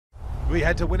We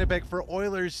head to Winnipeg for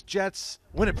Oilers Jets.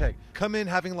 Winnipeg come in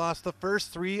having lost the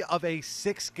first 3 of a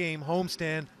 6-game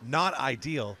homestand. Not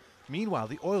ideal. Meanwhile,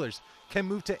 the Oilers can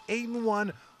move to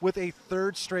 8-1 with a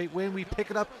 3rd straight win. We pick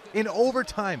it up in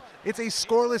overtime. It's a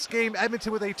scoreless game.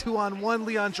 Edmonton with a 2-on-1.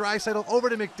 Leon Draisaitl over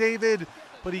to McDavid,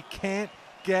 but he can't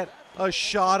get a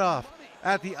shot off.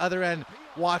 At the other end,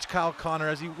 watch Kyle Connor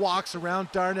as he walks around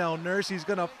Darnell Nurse. He's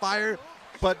going to fire,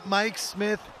 but Mike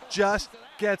Smith just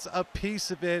gets a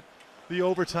piece of it. The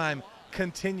overtime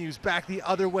continues back the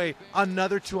other way.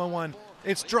 Another 2-on-1.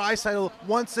 It's Draisaitl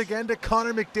once again to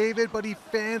Connor McDavid, but he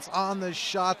fans on the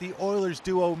shot. The Oilers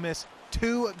duo miss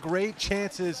 2 great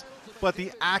chances, but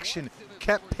the action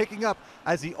kept picking up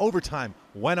as the overtime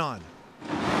went on.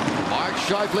 Mark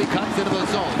Scheifele cuts into the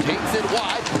zone, takes it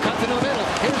wide, cuts into the middle.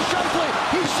 Here's Scheifele.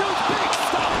 He shoots big.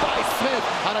 Stop by Smith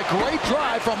on a great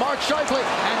drive from Mark Scheifele.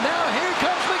 And now here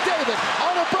comes McDavid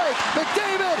on a break.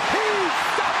 McDavid, he's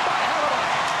stopped by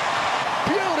Hellebuyck.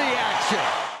 Beauty action.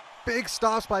 Big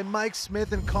stops by Mike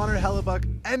Smith and Connor Hellebuyck.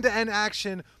 End-to-end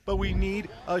action, but we need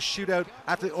a shootout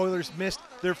after the Oilers missed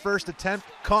their first attempt.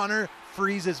 Connor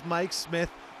freezes Mike Smith,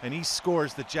 and he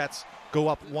scores. The Jets go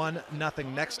up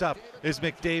 1-0. Next up is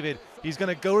McDavid. He's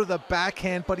going to go to the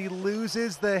backhand, but he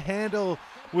loses the handle,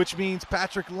 which means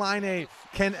Patrick Laine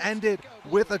can end it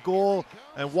with a goal.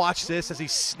 And watch this as he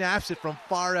snaps it from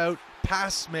far out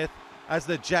past Smith as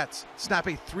the Jets snap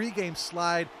a 3-game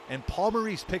slide, and Paul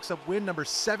Maurice picks up win number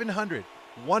 700.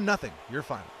 1-0, your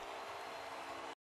final.